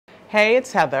Hey,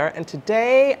 it's Heather, and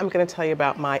today I'm going to tell you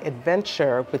about my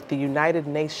adventure with the United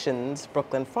Nations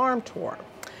Brooklyn Farm Tour.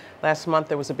 Last month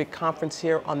there was a big conference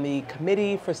here on the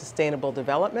Committee for Sustainable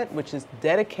Development, which is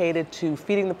dedicated to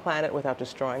feeding the planet without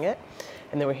destroying it.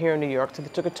 And they were here in New York, so they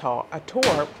took a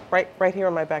tour right here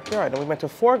in my backyard. And we went to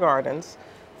 4 gardens,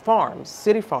 farms,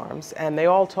 city farms, and they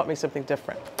all taught me something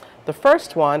different. The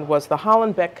first one was the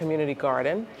Hollenbeck Community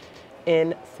Garden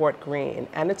in Fort Greene.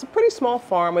 And it's a pretty small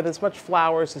farm with as much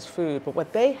flowers as food, but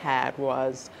what they had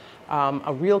was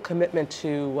a real commitment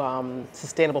to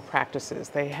sustainable practices.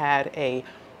 They had a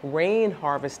rain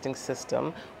harvesting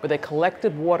system where they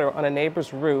collected water on a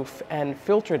neighbor's roof and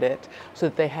filtered it so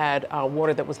that they had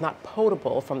water that was not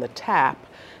potable from the tap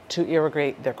to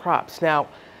irrigate their crops. Now,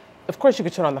 of course you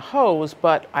could turn on the hose,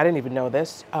 but I didn't even know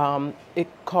this. It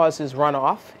causes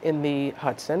runoff in the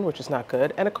Hudson, which is not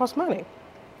good, and it costs money.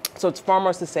 So it's far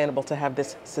more sustainable to have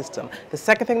this system. The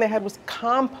second thing they had was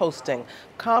composting.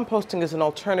 Composting is an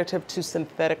alternative to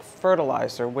synthetic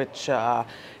fertilizer, which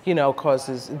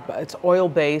causes, it's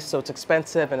oil-based, so it's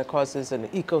expensive, and it causes an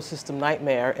ecosystem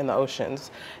nightmare in the oceans.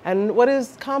 And what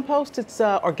is compost? It's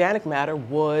organic matter,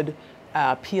 wood,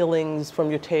 peelings from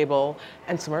your table,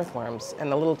 and some earthworms,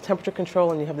 and a little temperature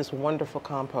control, and you have this wonderful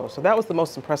compost. So that was the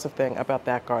most impressive thing about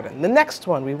that garden. The next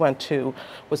one we went to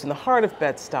was in the heart of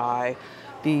Bed-Stuy,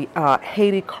 the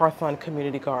Haiti Carthon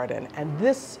Community Garden. And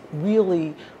this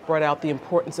really brought out the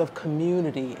importance of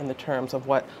community in the terms of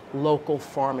what local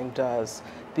farming does.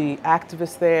 The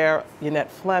activist there,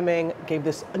 Yannette Fleming, gave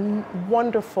this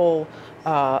wonderful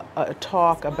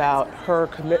talk about her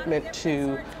commitment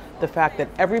to the fact that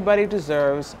everybody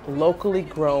deserves locally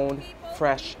grown,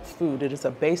 fresh food. It is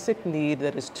a basic need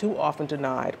that is too often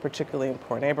denied, particularly in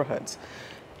poor neighborhoods.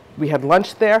 We had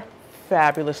lunch there.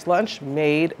 Fabulous lunch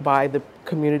made by the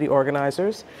community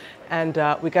organizers, and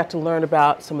we got to learn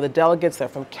about some of the delegates. They're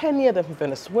from Kenya, they're from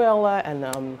Venezuela,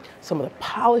 and some of the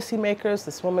policymakers.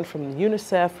 This woman from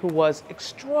UNICEF who was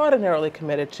extraordinarily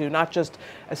committed to not just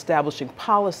establishing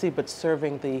policy but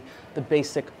serving the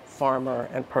basic farmer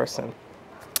and person.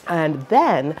 And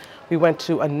then we went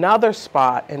to another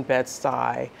spot in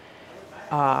Bed-Stuy,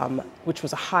 which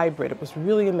was a hybrid. It was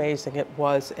really amazing. It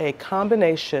was a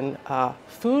combination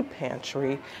food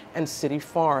pantry and city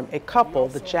farm. A couple,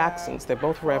 the Jacksons, they're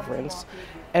both reverends.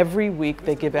 Every week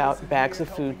they give out bags of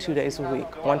food 2 days a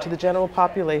week, one to the general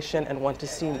population and one to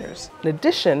seniors. In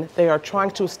addition, they are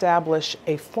trying to establish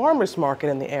a farmer's market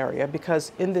in the area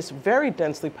because in this very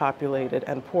densely populated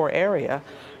and poor area,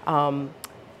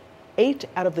 8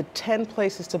 out of the 10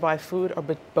 places to buy food are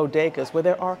bodegas where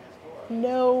there are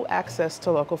no access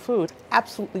to local food.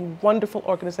 Absolutely wonderful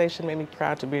organization, made me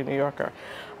proud to be a New Yorker.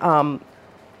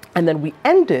 And then we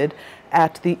ended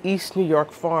at the East New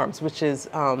York Farms, which is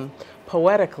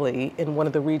poetically in one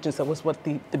of the regions that was what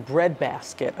the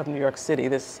breadbasket of New York City.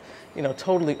 This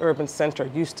totally urban center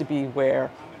used to be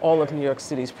where all of New York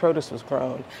City's produce was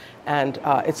grown. And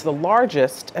it's the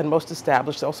largest and most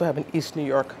established. They also have an East New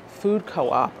York food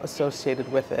co-op associated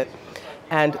with it.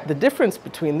 And the difference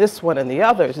between this one and the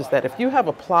others is that if you have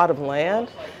a plot of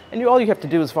land, and all you have to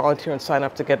do is volunteer and sign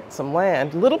up to get some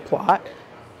land, little plot,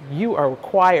 you are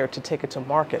required to take it to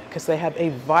market because they have a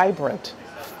vibrant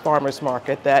farmers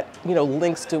market that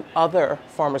links to other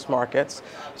farmers markets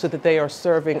so that they are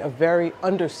serving a very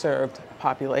underserved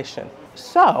population.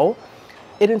 So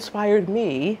it inspired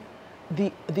me,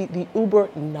 the uber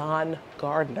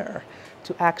non-gardener,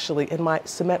 to actually, in my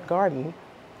cement garden,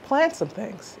 plant some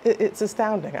things. It's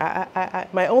astounding.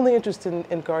 My only interest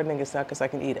in gardening is not because I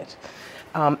can eat it.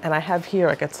 And I have here,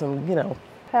 I got some,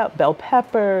 bell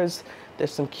peppers,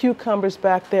 there's some cucumbers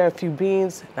back there, a few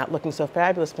beans, not looking so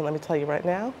fabulous, but let me tell you right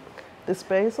now, this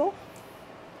basil,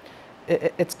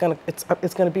 it's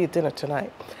gonna be at dinner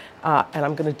tonight. And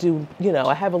I'm gonna do,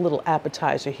 I have a little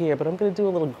appetizer here, but I'm gonna do a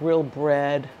little grilled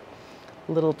bread,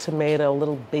 a little tomato, a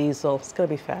little basil. It's going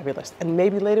to be fabulous. And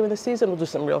maybe later in the season, we'll do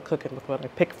some real cooking with what I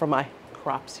pick from my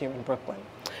crops here in Brooklyn.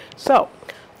 So,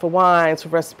 for wines, for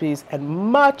recipes, and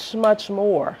much, much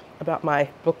more about my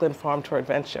Brooklyn Farm Tour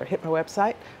adventure, hit my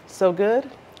website,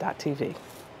 sogood.tv.